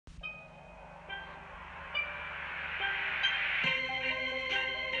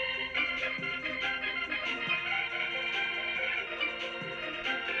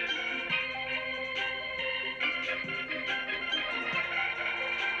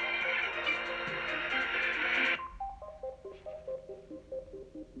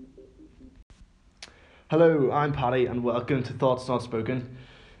Hello, I'm Paddy, and welcome to Thoughts Not Spoken.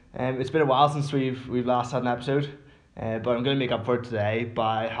 It's been a while since we've last had an episode, but I'm going to make up for it today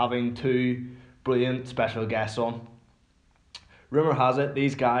by having two brilliant special guests on. Rumour has it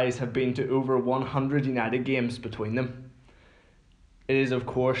these guys have been to over 100 United games between them. It is, of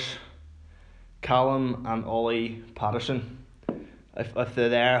course, Callum and Ollie Patterson. If they're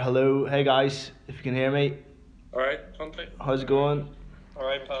there, hello, hey guys, if you can hear me, Alright, contact. how's it going?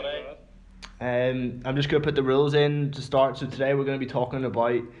 Alright, Paddy. I'm just going to put the rules in to start. So today we're going to be talking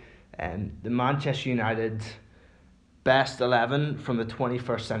about the Manchester United best 11 from the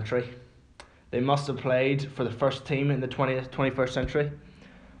 21st century. They must have played for the first team in the 21st century,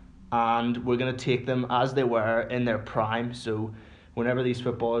 and we're going to take them as they were in their prime. So whenever these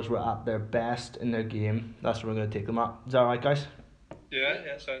footballers were at their best in their game, that's where we're going to take them at. Is that right, guys?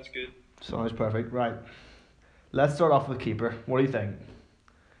 Yeah, sounds good. Sounds perfect. Right. Let's start off with keeper. What do you think?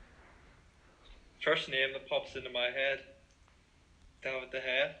 First name that pops into my head, David De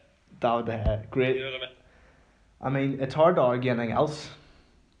Gea. David De Gea. Great. You know what I mean, it's hard to argue anything else.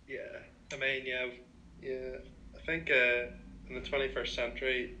 I mean? Yeah. I think in the 21st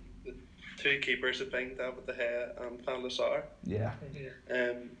century, the two keepers have been David De Gea and Van der Sar. Yeah.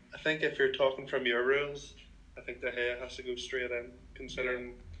 I think if you're talking from your rules, I think De Gea has to go straight in,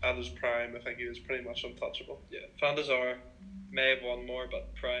 considering at his prime, I think he was pretty much untouchable. Yeah, Van der Sar may have won more,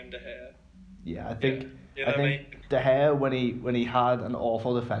 but prime De Gea. Yeah, I think You know I what I think De Gea when he had an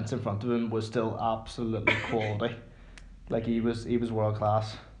awful defence in front of him was still absolutely quality. Like he was world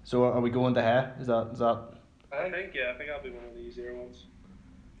class. So are we going De Gea? Is that I think I'll be one of the easier ones.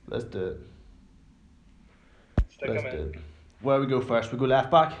 let's do it. Stick Let's him do in. it. Where we go first? We go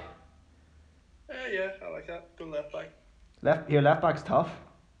left back. Yeah, I like that. Go left back. Left back's tough.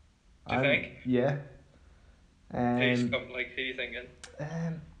 Do you think? Yeah. Who's Um, who are you thinking?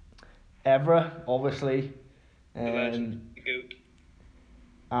 um Evra, obviously. The legend, the goat.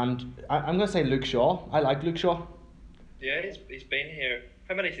 And I'm gonna say Luke Shaw. I like Luke Shaw. Yeah, he's been here.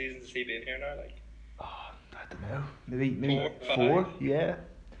 How many seasons has he been here now? Like Oh, I don't know. Maybe Four, four. five. Yeah.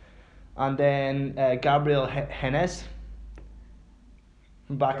 And then Gabriel Hennes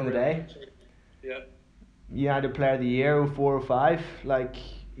from back in the day. Yeah. United Player of the Year, 04, 05. Like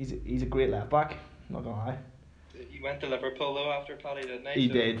he's a great left back. Not gonna lie. He went to Liverpool though after Paddy, didn't he? He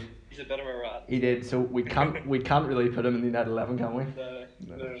So did. He's a bit of a rat. He did. So we can't really put him in the United 11, can we? No,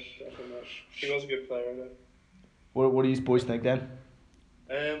 definitely not. He was a good player though. What do you boys think then?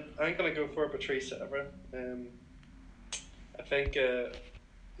 I'm gonna go for Patrice Evra. I think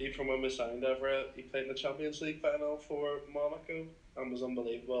even from when we signed Evra, he played in the Champions League final for Monaco and was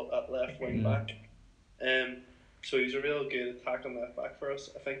unbelievable at left wing back. So he's a real good attacking left back for us.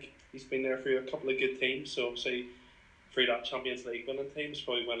 I think he's been there for a couple of good teams. So obviously for that Champions League winning teams,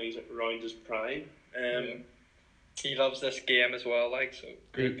 probably when he's around his prime. He loves this game as well, like so.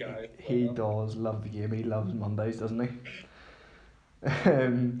 Great guy. He does love the game. He loves Mondays, doesn't he?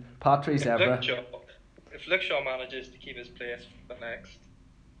 Patrice Evra. If Luke Shaw manages to keep his place for the next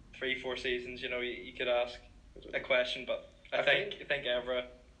 3-4 seasons, you could ask a question, but I think Evra.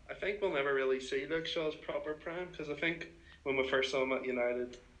 I think we'll never really see Luke Shaw's proper prime because I think when we first saw him at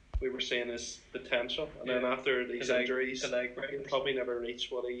United, we were seeing his potential, and then after these injuries, he'll probably never reach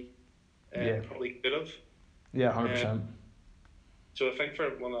what he probably could have. Yeah, 100%. So I think for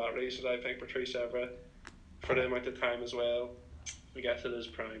one of that reason, I think Patrice Evra, for the amount of time as well, I guess it is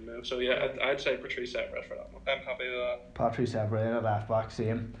prime now. So yeah, I'd say Patrice Evra for that one. I'm happy with that. Patrice Evra in at left back,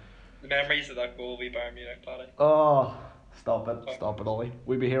 same. The memories of that goal we Bayern Munich, Paddy. Oh, stop it, Ollie.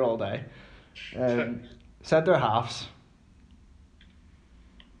 We'd be here all day. Centre halves.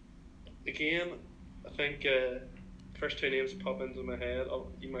 Again, I think first two names pop into my head.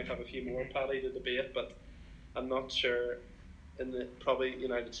 You might have a few more, Paddy, to debate, but I'm not sure. In the probably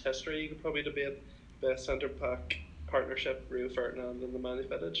United's history, you could probably debate best centre back partnership, Rio Ferdinand and the Manny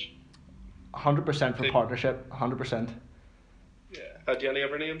Vidic. 100% for partnership. 100%. Yeah. Had you any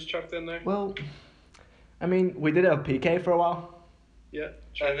other names chucked in there? Well, I mean, we did have PK for a while. Yeah.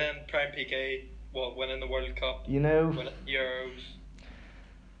 True. And then Prime PK, winning the World Cup, winning Euros.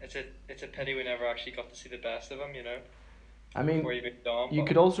 It's a pity we never actually got to see the best of him, I mean, before he moved on. You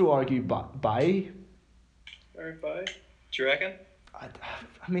could also argue Bailly. Eric Bailly. Do you reckon? I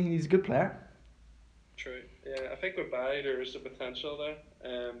mean, he's a good player. True. Yeah, I think with Bailly there is the potential there.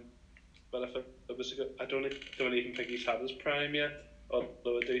 But if it was a good, I don't even think he's had his prime yet.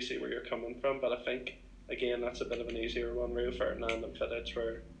 Although I do see where you're coming from, but I think again that's a bit of an easier one. Rio Ferdinand and Vidic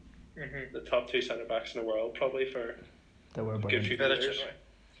were the top two centre backs in the world probably for They were a good brilliant. few years.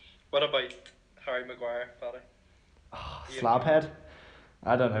 What about Harry Maguire, Paddy? Oh, slabhead?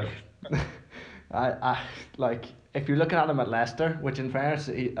 I don't know. I like if you're looking at him at Leicester, which in fairness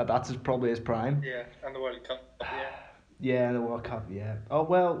that's probably his prime. Yeah, and the World Cup. Yeah. Yeah, in the World Cup. Yeah. Oh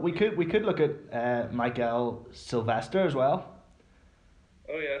well, we could look at Michael Sylvester as well.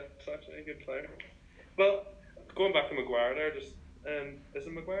 Oh yeah, it's actually a good player. Well, going back to Maguire there, just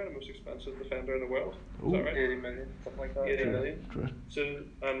isn't Maguire the most expensive defender in the world? Is that right? 80 million, something like that. 80 True. million. True. So,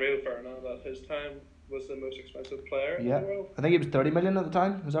 and Rio Ferdinand at his time was the most expensive player Yeah. in the world. I think he was 30 million at the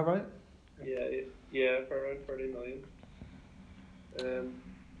time. Was that right? Yeah, for around 30 million.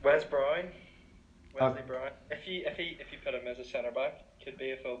 Wes Brown, Uh, Wesley Brown. If you put him as a centre back, could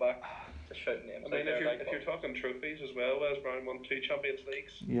be a full back. Just shouting names. I mean, out if there, you're talking trophies as well, Wes Brown won 2 Champions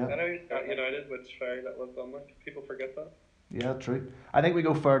Leagues Yeah. I know he's at United, which very little have done. Like people forget that. Yeah, true. I think we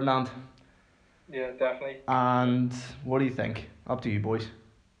go Ferdinand. Yeah, definitely. And what do you think? Up to you, boys.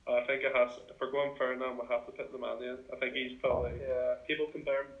 I think it has. If we're going Ferdinand, we have to put the man in. I think he's probably. Yeah. People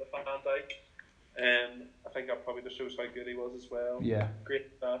compare him to Van Dijk. I think that probably just shows how good he was as well. Yeah.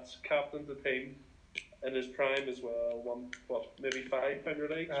 Great stats, captained the team in his prime as well. Won maybe 5 Premier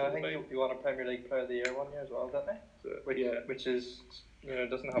Leagues. I think you won a Premier League Player of the Year 1 year as well, didn't they? So, Which is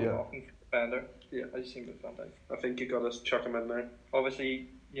doesn't happen Yeah. often for a defender. Yeah. I just think it's fantastic. I think you got to chuck him in there. Obviously,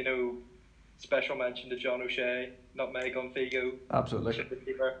 special mention to John O'Shea, nutmeg on Figo. Absolutely. The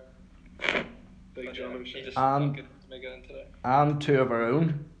keeper. Big But, John He O'Shea. just And- not good to make it in today. And two of our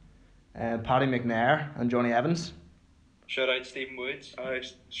own, Paddy McNair and Johnny Evans. Shout out Stephen Woods.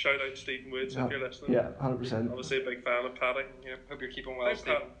 Shout out Stephen Woods Yeah. if you're listening. Yeah, 100%. Obviously a big fan of Paddy. Yeah, hope you're keeping I well, think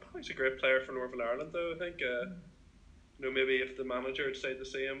Stephen. Paddy's a great player for Northern Ireland though. I think maybe if the manager had stayed the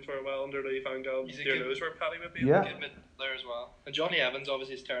same for a while under Lee Van Gaal, He's a who good- knows where Paddy would be. Yeah. Good mid there as well. And Johnny Evans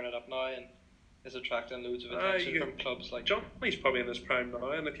obviously is turning up now and is attracting loads of Ah, attention you- from clubs like Johnny's probably in his prime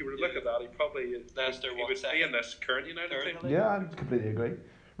now, and if you were to look at that, he probably Leicester he won would be second. in this current United Third team. in the league. Yeah, I completely agree.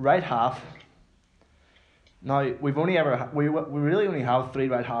 Right half. Now we've only we really only have 3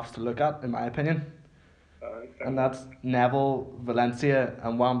 right halves to look at, in my opinion, and that's Neville, Valencia,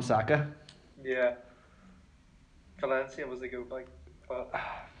 and Wan-Bissaka. Yeah. Valencia was the go like, but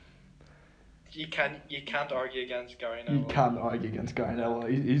you can't argue against Gary Neville. You can't argue against Gary Neville.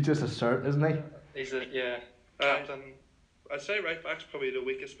 He's just a cert, isn't he? He's a Uh, captain. I'd say right back's probably the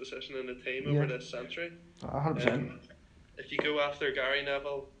weakest position in the team Yeah. over this century. 100%. If you go after Gary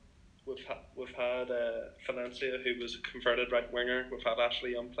Neville, we've had Valencia, who was a converted right winger. We've had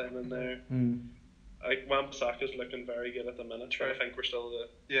Ashley Young playing in there. Like Wan-Bissaka's looking very good at the minute. But I think we're still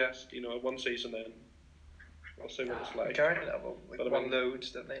one season in. We'll see what it's like. Gary Neville But I won mean-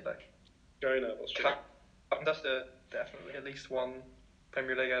 loads, didn't he? Like Gary Neville's good. captain, that's definitely at least one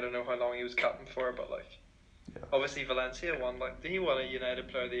Premier League. I don't know how long he was captain for, but like Yeah. obviously Valencia won. Like did he won a United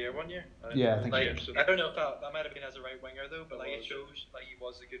Player of the Year 1 year? Yeah, I think Like so. I don't know if that might have been as a right winger though, but like it was. shows like he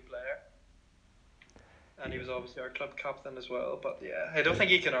was a good player. And he was obviously our club captain as well, but yeah, I don't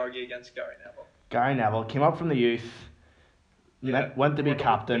think you can argue against Gary Neville. Gary Neville came up from the youth, Yeah. went to be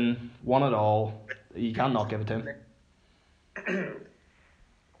captain, won it all. You cannot give it to him.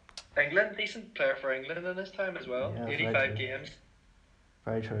 England, decent player for England in his time as well. Yeah, very 85 true. games.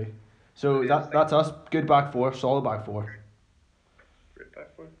 Very true. So that's us. Good back four, solid back four. Great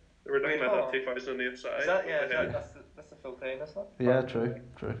back for. They were looking Wait, at hold that on. 2008 side. Is that that's the full team, isn't it? Yeah, true.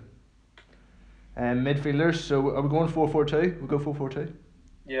 Midfielders. So are we going 4-4-2? We go 4-4-2.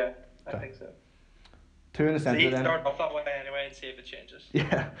 Yeah, I Okay. think so. 2 in the So centre you then. start off that way anyway and see if it changes.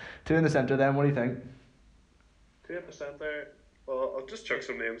 Yeah, 2 in the centre then. What do you think? 2% there. Well, I'll just chuck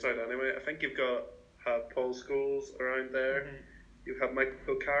some names out anyway. I think you've got Paul Scholes around there. You have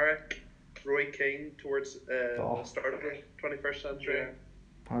Michael Carrick, Roy Keane towards the start of the 21st century.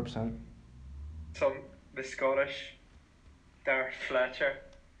 100%. The Scottish Darren Fletcher.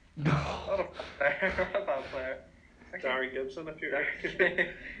 Not a player, not a bad player. Darren Gibson, if you're.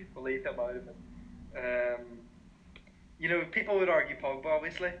 We'll leave him out of it. People would argue Pogba,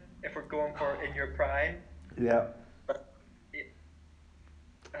 obviously, if we're going for in your prime. Yeah.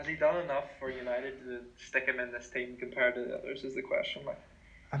 Has he done enough for United to stick him in this team compared to the others? Is the question. Like,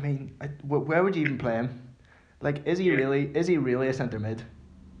 I mean, where would you even play him? Like, is he really a centre mid?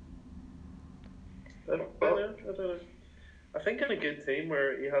 I don't know. I think in a good team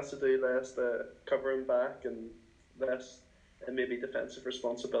where he has to do less covering back and less and maybe defensive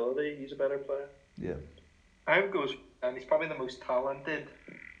responsibility, he's a better player. Yeah. I would go, and he's probably the most talented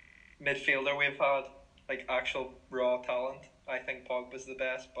midfielder we've had, like actual raw talent. I think Pogba's the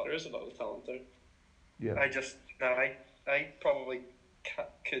best, but There is a lot of talent there. Yeah. I probably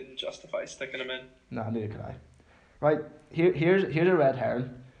couldn't justify sticking him in. Nah, neither could I. Right, here's a red herring.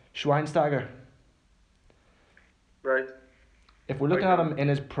 Schweinsteiger. Right. If we're looking at him in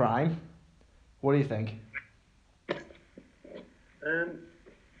his prime, What do you think?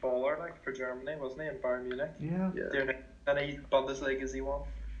 Baller like for Germany, wasn't he, in Bayern Munich? Yeah. Yeah. Doing any Bundesliga as he won.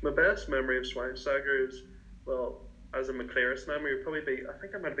 My best memory of Schweinsteiger is, well, as a McLaren's memory, would probably be, I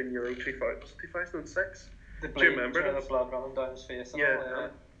think it might have been Euro 2000, was it 2006? The Do you remember the that? blood running down his face. And Yeah, all,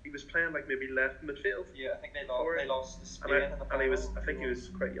 and he was playing like maybe left midfield. yeah. I think they Or- lost to Spain And, in the and he was, final. I think he was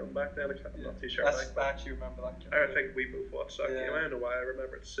quite young back then. I'm not too sure. That's, Like, I actually remember that. I think we both watched that Yeah. game. I don't know why I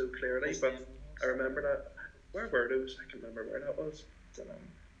remember it so clearly, His but name I remember that. Where were those? I can't remember where that was. Dunno.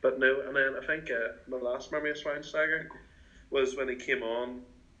 But no, and then I think my last memory of Schweinsteiger was when he came on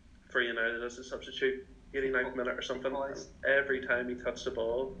for United as a substitute, 89th minute or something. And every time he touched the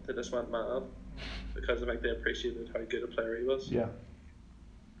ball, they just went mad because I think they appreciated how good a player he was. Yeah.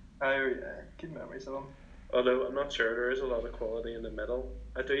 Good memories of him. Although I'm not sure, there is a lot of quality in the middle.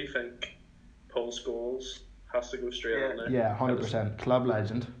 I do think Paul Scholes has to go straight Yeah. in there. Yeah, 100%. Club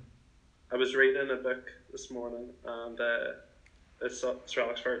legend. I was reading a book this morning, and it's Sir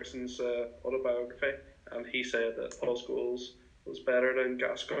Alex Ferguson's autobiography, and he said that Paul Scholes was better than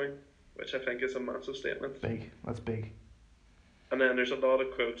Gascoigne, which I think is a massive statement. Big. That's big. And then there's a lot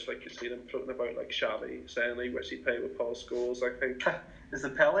of quotes, like you see them floating about, like Xavi saying he wish he played with Paul Scholes. I think, Is the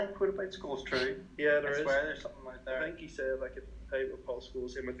Pele quote about Scholes true? yeah, I there is. swear there's something out I there. think he said like if he played with Paul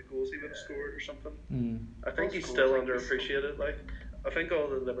Scholes, the amount of goals he would have scored or something. Mm. I think Paul he's Scholes, still I think he's underappreciated. Like, I think all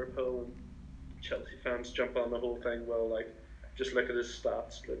the Liverpool and Chelsea fans jump on the whole thing. Well, like, just look at his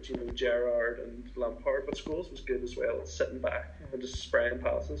stats, like Gerrard and Lampard, but Scholes was good as well, sitting back and just spraying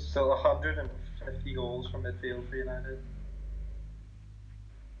passes. So 150 goals from midfield for United.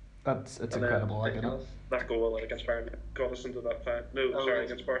 It's And then incredible, like, isn't it? Ridiculous. That goal against Bayern got us into that fight. No, Oh, sorry,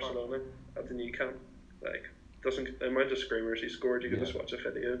 against against Barcelona at the Nou Camp. Like, doesn't the amount of screamers he scored? You could Yeah. just watch a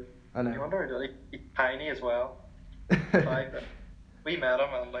video. I You know. wonder, like, he's tiny as well. Like, we met him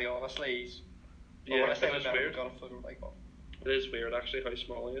and, like, honestly, he's. Yeah, Honestly, it we is met him, weird. we got a photo, like, of It is weird actually how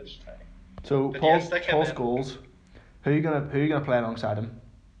small he is. So But Paul yes, they came Paul in. Scholes, who you gonna play alongside him?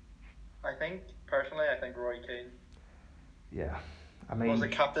 I think, personally, I think Roy Keane Yeah, I was the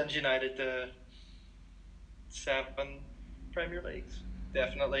mean, captain's United to 7 Premier Leagues.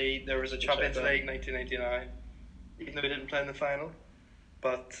 Definitely, there was a Champions that. League 1999, even though he didn't play in the final.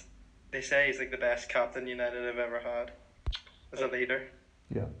 But they say he's like the best captain United have ever had as a leader.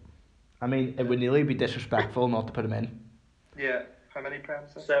 yeah, I mean it would nearly be disrespectful not to put him in. Yeah. How many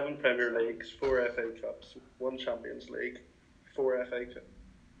Prems? 7 Premier Leagues, 4 FA Cups, 1 Champions League, 4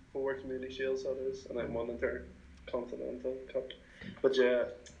 4 Community Shields that is, and then 1 Intercontinental Cup. But yeah,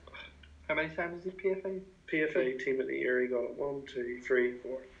 How many times did he PFA? PFA Team of the Year he got it 1, 2, 3,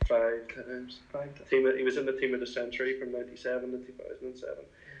 4, 5 times. 5 times. He was in the Team of the Century from 97 to 2007.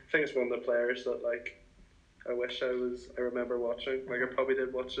 I think it's one of the players that like I wish I remember watching. Like I probably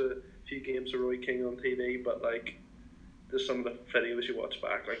did watch a few games of Roy Keane on TV, but like there's some of the videos you watch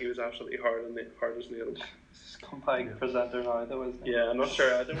back, like he was absolutely hard as nails. He's a comeback presenter now, though, isn't he? Yeah, I'm not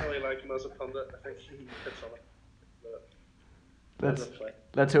sure. I don't really like him as a pundit. I think he hits on it. But Let's as a play.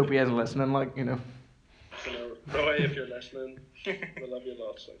 let's hope he isn't listening. Like, you know. So, Roy, if you're listening, we love you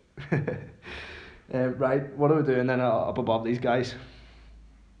lots. Like. Right, what are we doing then up above these guys?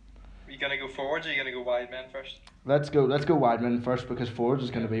 Are you gonna go forwards or are you gonna go wide men first? Let's go Wideman first because forwards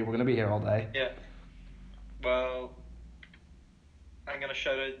is we're gonna be here all day. Yeah. Well, I'm gonna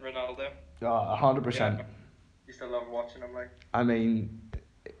shout out Ronaldo. 100%. Used to love watching him, like. I mean,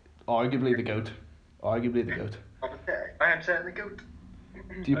 arguably the goat. Arguably the goat. I am saying the goat.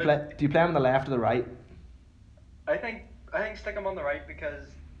 Do you play him on the left or the right? I think stick him on the right because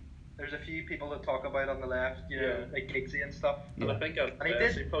there's a few people that talk about on the left, you know, Yeah. like Giggsy and stuff. And Yeah. I think at And he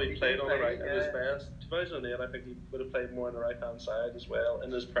best did- he probably he played did on the play, right at his yeah. best. 2008, I think he would have played more on the right hand side as well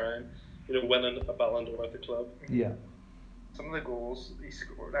in his prime. You know, winning a Ballon d'Or at the club. Yeah. Some of the goals he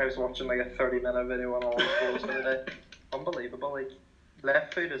scored. I was watching like a 30-minute video on all his goals the other day. Unbelievable, like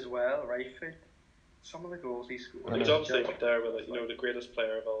left foot as well, right foot. Some of the goals he scored. He's know. obviously up there with the greatest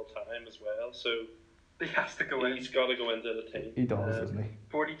player of all time as well. So He has to go in. he's got to go into the team. He does, Um, doesn't he?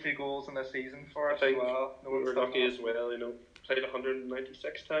 42 goals in this season for I us think as well. No we one's were done lucky that. as well. You know, played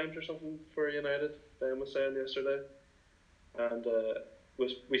 196 times or something for United. Ben was saying yesterday, and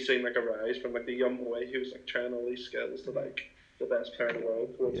we seen like a rise from like the young boy who was like trying all these skills to like the best player in the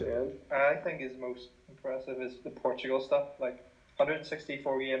world towards the end. I think his most impressive is the Portugal stuff. Like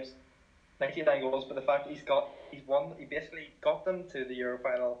 164 games, 99 goals, but the fact he basically got them to the Euro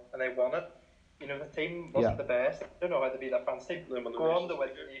final and they won it. You know, the team wasn't the best. I don't know how to be that France team. They won the Go on to Nations win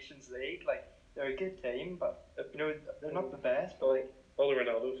League. the Nations League, like they're a good team, but you know they're not the best. But like All the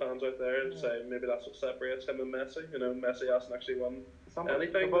Ronaldo fans out there would say maybe that's what separates him and Messi. You know, Messi hasn't actually won some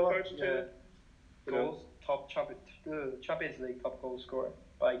anything with Argentina. You know? goals, Champions League top goal scorer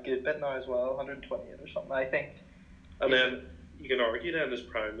by a good bit now as well, 128 or something. I think. And then you can argue then his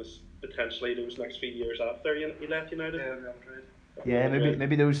prime is potentially those next few years after he left United. Yeah, Real Madrid. Yeah,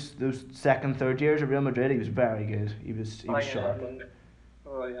 maybe those second, third years at Real Madrid, he was very good. He was sharp.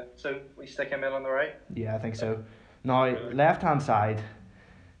 Oh yeah. So we stick him in on the right. Yeah, I think so. Now left hand side,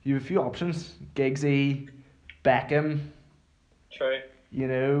 you have a few options: Giggsy, Beckham. True. You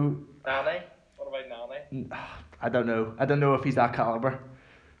know. Nani. What about Nani? I don't know. I don't know if he's that caliber.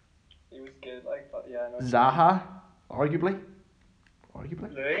 He was good, like, but yeah. No. Zaha, arguably.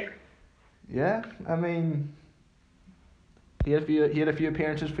 Louis. Yeah, I mean, he had a few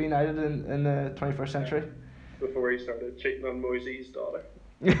appearances for United in the 21st century. Before he started cheating on Moisey's daughter.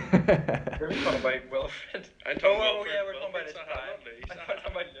 We're talking about Wilfred. I'm talking about we're talking about his time. I'm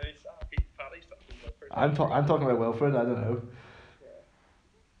talking about Louis. Paddy's talking about Wilfred. I'm talking about Wilfred. I don't know.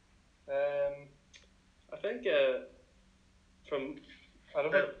 I think from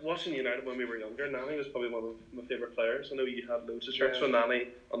watching United when we were younger, Nani was probably one of my favourite players. I know you had loads of shirts with Nani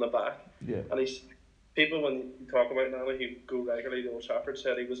on the back. Yeah. And people when you talk about Nani who go regularly to Old Trafford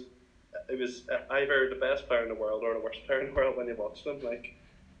said he was either the best player in the world or the worst player in the world when you watched him. Like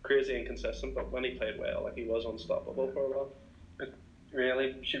crazy inconsistent, but when he played well, like he was unstoppable for a while. But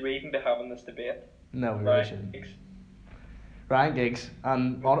really, should we even be having this debate? No, we really shouldn't. Ryan Giggs,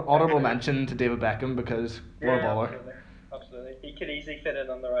 and honourable mention to David Beckham because what a baller. Absolutely. He could easily fit in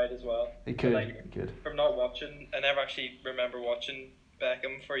on the right as well. He could. From not watching, I never actually remember watching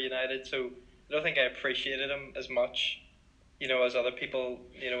Beckham for United, so I don't think I appreciated him as much, as other people,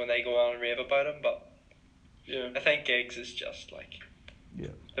 when they go on and rave about him. But I think Giggs is just like the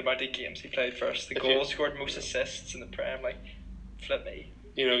amount of games he played first, the goal scored, most assists in the Prem, like flip me.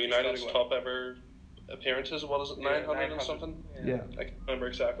 United's top ever appearances. What is it, 900 and something? Yeah. I can't remember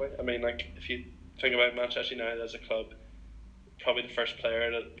exactly. I mean, like if you think about Manchester United as a club, probably the first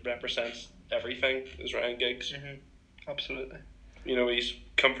player that represents everything is Ryan Giggs. Absolutely. He's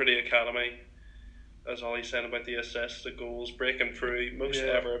come for the academy. As Ollie said about the assists, the goals, breaking through, most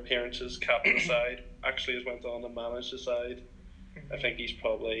ever appearances, captain the side. Actually, has went on and managed the side. I think he's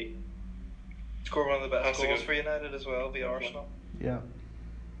probably scored one of the best goals for United as well, via Arsenal. Yeah.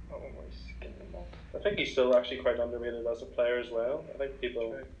 I think he's still actually quite underrated as a player as well. I think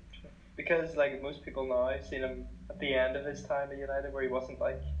people because like most people now have seen him at the end of his time at United where he wasn't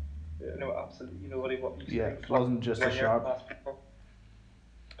like absolutely what he wasn't just as sharp.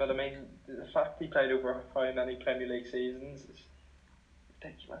 But I mean the fact he played over how many Premier League seasons is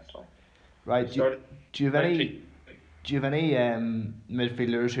ridiculous. Like right, do you have any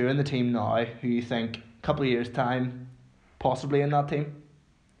midfielders who are in the team now who you think a couple of years time possibly in that team,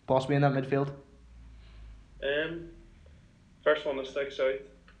 possibly in that midfield? First one that sticks out,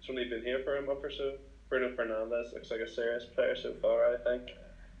 it's only been here for a month or so. Bruno Fernandes looks like a serious player so far, I think.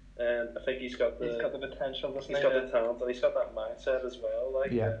 I think he's got the potential, he's got the talent, and he's got that mindset as well.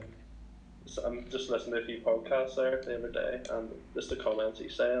 Like, I'm just listening to a few podcasts there the other day, and just the comments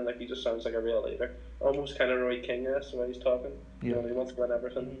he's saying, like he just sounds like a real leader, almost kind of Roy King-esque the way he's talking. He wants to win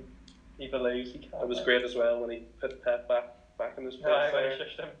everything. He believes he can. It was great as well when he put Pep back in his place.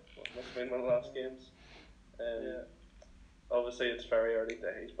 Must have been one of the last games. Obviously it's very early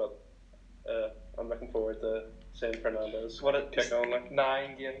days, but I'm looking forward to seeing Fernandes kick on. Like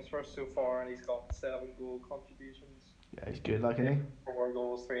 9 games for so far, and he's got 7 goal contributions. Yeah, he's good, like, isn't he? 4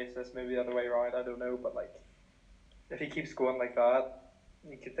 goals, 3 assists, maybe the other way around. I don't know, but like if he keeps going like that,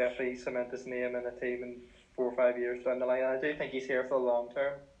 he could definitely cement his name in a team in 4 or 5 years down the line. I do think he's here for the long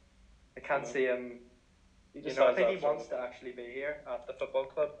term. I can't see him. I think he wants to actually be here at the football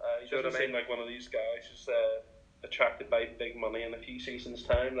club. He doesn't seem like one of these guys who's attracted by big money in a few seasons'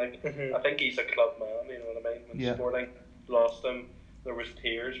 time. Like I think he's a club man. You know what I mean? When Sporting lost him, there was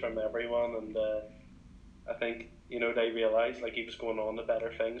tears from everyone, and I think they realised like he was going on to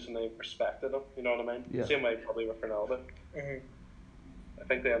better things, and they respected him. You know what I mean? Yeah. Same way probably with Ronaldo. I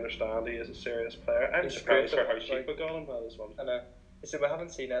think they understand he is a serious player. I'm surprised for how cheap we got him. That is one. I know. So we haven't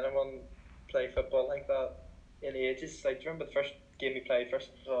seen anyone play football like that in ages. Like, do you remember the first game he played?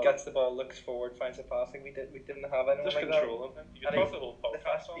 Gets the ball, looks forward, finds a passing. We didn't have anyone just like control that. Him. You can talk the whole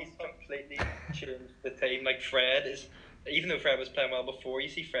podcast on. He's completely changed the team. Like Fred is, even though Fred was playing well before, you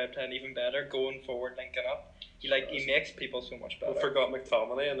see Fred playing even better, going forward, linking up. He makes people so much better. We forgot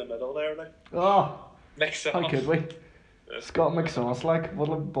McTominay in the middle there, like. Oh, McSauce. how could we? Scott McSauce, like, what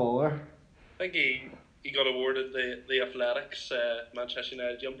a baller. I think he got awarded the Athletics Manchester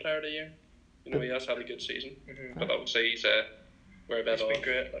United Young Player of the Year. He has had a good season, but obviously he's we're a bit off. Been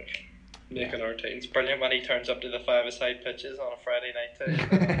great. Like. making our teams. It's brilliant when he turns up to the five-a-side pitches on a Friday night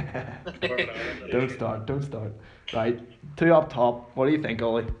too. Northern Ireland, Don't start. Right, two up top. What do you think,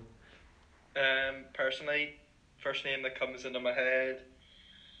 Ollie? Personally, first name that comes into my head,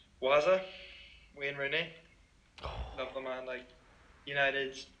 Wayne Rooney. Love the man. Like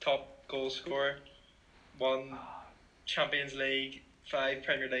United's top goal scorer, won Champions League, 5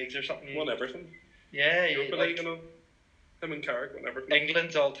 Premier Leagues or something. Won everything. Yeah, Europa League and all. Him and Carrick won everything.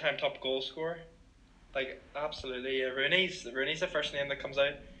 England's all-time top goal scorer. Like absolutely, Rooney's the first name that comes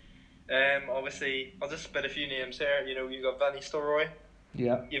out. Obviously, I'll just spit a few names here. You know, you've got Van Nistelrooy.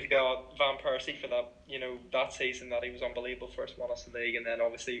 Yeah. You've got Van Persie for that. You know, that season that he was unbelievable, first won us the league, and then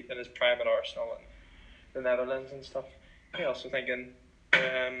obviously in his prime at Arsenal and the Netherlands and stuff. I also thinking,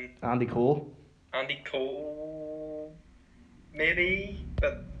 Andy Cole. Andy Cole, maybe,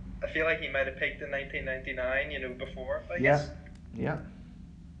 but I feel like he might have peaked in 1999. You know, before. I guess. Yeah.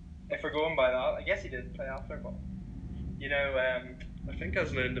 If we're going by that, I guess he did play after, but you know, I think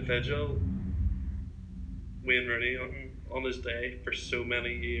as an individual, Wayne Rooney on his day for so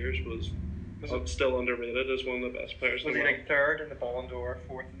many years was still underrated as one of the best players in was the he world. like third in the Ballon d'Or,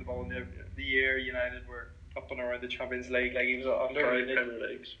 fourth in the Ballon d'Or? The year United were up and around the Champions League, like he was underrated. Premier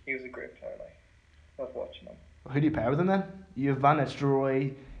Leagues. He was a great player. Like I was watching him. Who do you pair with him then? You have Van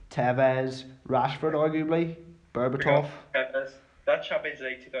Nistelrooy, Tevez, Rashford, arguably, Berbatov. Tevez. That Champions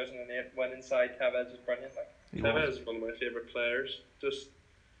League 2008 went inside Tevez was brilliant. Like. Tevez is one of my favourite players. Just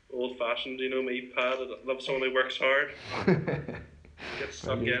old fashioned, you know me, Pat. I love someone who works hard, gets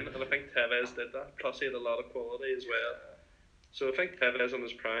stuck in, and I think Tevez did that. Plus, he had a lot of quality as well. So I think Tevez on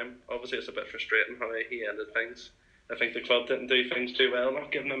his prime. Obviously, it's a bit frustrating how he ended things. I think the club didn't do things too well,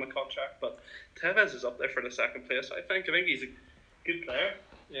 not giving him a contract. But Tevez is up there for the second place. I think he's a good player.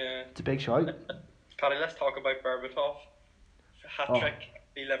 Yeah. It's a big shout. Paddy, let's talk about Berbatov. Hat trick,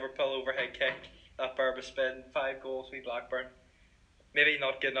 be Liverpool overhead kick. That Berba spin, 5 goals with Blackburn. Maybe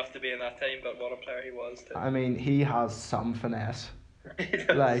not good enough to be in that team, but what a player he was too. I mean, he has some finesse.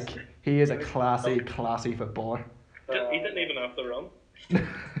 Like, he is a classy footballer. He didn't even have to run. Do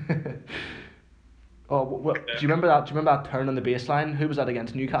you remember that? Do you remember that turn on the baseline? Who was that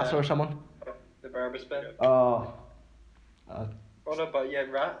against? Newcastle or someone? The Berba spin. Oh. What about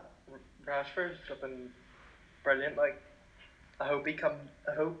Rashford? Flipping brilliant. Like, I hope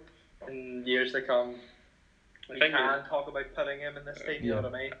in years to come we can talk about putting him in this team. You know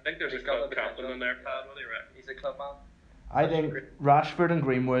what I mean? I think there's a club captain in there, Pat. What do you reckon? He's a club man. I think Rashford and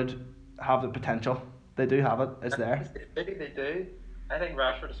Greenwood have the potential. They do have it. It's there. They do. I think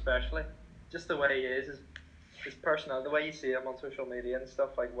Rashford especially, just the way he is, his personality, the way you see him on social media and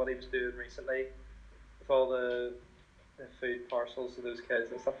stuff, like what he was doing recently with all the food parcels to those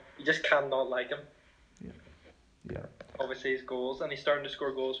kids and stuff. You just cannot like him. Yeah. Obviously his goals, and he's starting to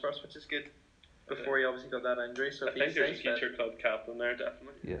score goals for us, which is good. Before he obviously got that injury, so I think there's a future club captain there,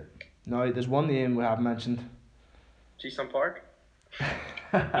 definitely. Yeah. No, there's one name we haven't mentioned. Ji-sung Park.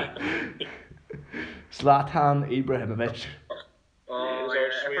 Zlatan Ibrahimovic. Oh,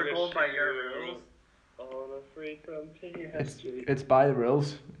 if we're going by your rules. On a free from PSG. It's by the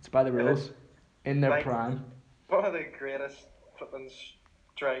rules. It's by the rules. In their prime. One of the greatest flipping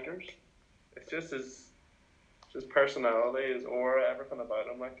strikers. It's just his personality, his aura, everything about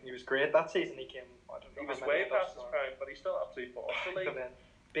him. Like, he was great that season. He came. I don't know. He was way past his prime, but he still absolutely fought the league.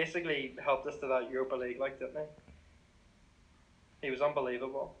 Basically helped us to that Europa League, like, didn't he? He was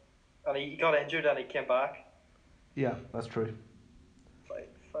unbelievable, and he got injured and he came back. Yeah, that's true.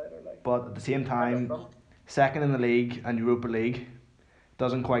 Fighter, like. But at the same time, second in the league and Europa League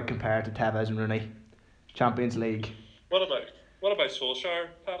doesn't quite compare to Tevez and Rooney. Champions League. What about Solskjaer,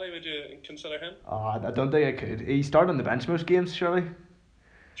 Paddy? Would you consider him? I don't think I could. He started on the bench most games, surely.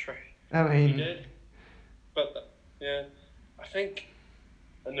 True. I mean, he did. But yeah, I think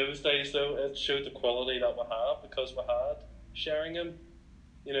in those days though, it showed the quality that we have because we had Sheringham.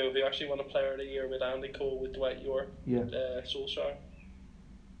 You know, who actually won a Player of the Year with Andy Cole, with Dwight York, Solskjaer.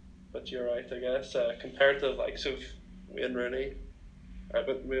 But you're right, I guess. Compared to the likes of Wayne Rooney, I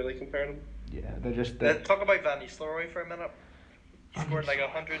wouldn't really compare them. Yeah, they're just. Talk about Van Nistelrooy for a minute. He scored like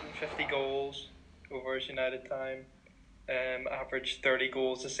 150 goals over his United time. Averaged 30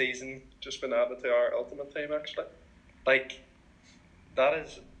 goals a season. Just been added to our ultimate team, actually. Like, that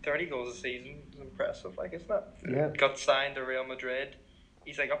is 30 goals a season. Is impressive, like, isn't it? Yeah. Got signed to Real Madrid.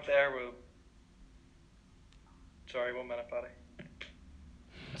 He's like up there with. Sorry, 1 minute, Paddy.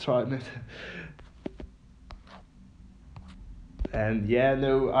 That's right, mate. Yeah,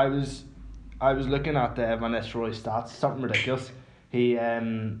 no, I was looking at the Van Nistelrooy stats. Something ridiculous. He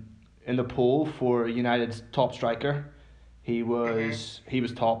in the poll for United's top striker, he was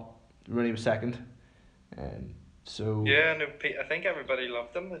top. Rooney was second. So Yeah, no, I think everybody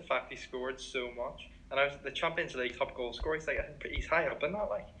loved him. The fact he scored so much, and I was the Champions League top goal scorer. He's like, I think he's high up in that.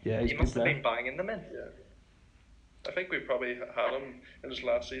 Like, yeah, he's he a must good have player. been banging them in. Yeah. I think we probably had him in his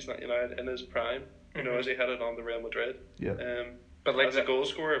last season at United in his prime, you know, as he headed on to Real Madrid. Yeah. But like as a goal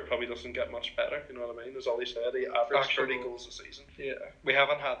scorer, it probably doesn't get much better, you know what I mean? As Ollie said, he averaged Actual 30 goals a season. Yeah, we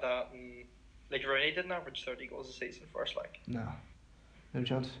haven't had that. Like Rooney didn't average 30 goals a season for us. Like, no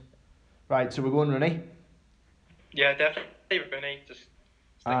chance. Right, so we're going Rooney. yeah, definitely Rooney. Just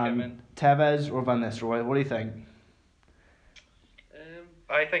stick him in. Tevez or Van Nistelrooy, what do you think?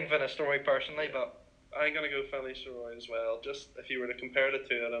 I think Van Nistelrooy personally, but I'm going to go Van Nistelrooy as well. Just if you were to compare the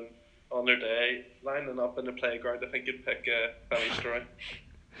two of them on their day, lining up in the playground, I think you'd pick Van Nistelrooy.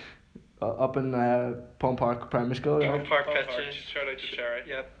 Up in Pond Park Primary School. Pond Park Pond pitches. Shout out to Cherry.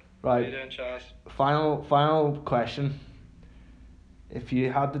 Yep. Right. How you doing, Chaz? Final question. If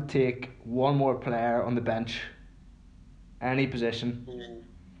you had to take one more player on the bench, any position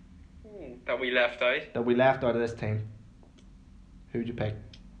That we left out. that we left out of this team, who'd you pick?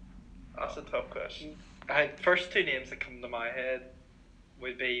 That's a tough question. First two names that come to my head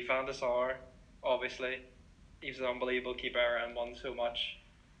would be Van der Sar, obviously. He's an unbelievable keeper and won so much.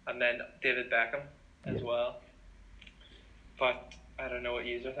 And then David Beckham as well. But I don't know what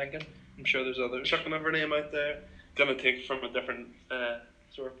you are thinking. I'm sure there's others. Chucking every name out there, gonna take from a different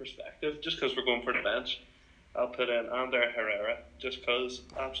sort of perspective. Just because we're going for the bench, I'll put in Ander Herrera. Just because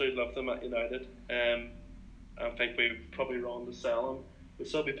I absolutely loved him at United. I think we're probably wrong to sell him. He'll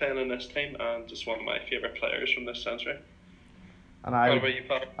still be playing in this team, and just one of my favourite players from this century. And What about you,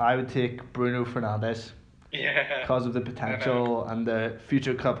 Pat? I would take Bruno Fernandes Yeah. because of the potential and the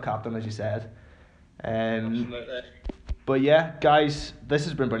future club captain, as you said. Absolutely. But yeah, guys, this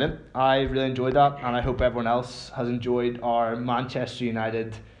has been brilliant. I really enjoyed that, and I hope everyone else has enjoyed our Manchester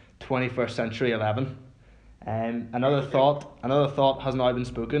United 21st Century 11. Another thought has now been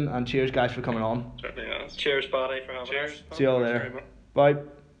spoken, and cheers, guys, for coming on. Certainly has. Cheers, Paddy, for having Cheers. us. See you all Thanks later. very much. Bye.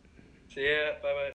 See ya. Bye bye.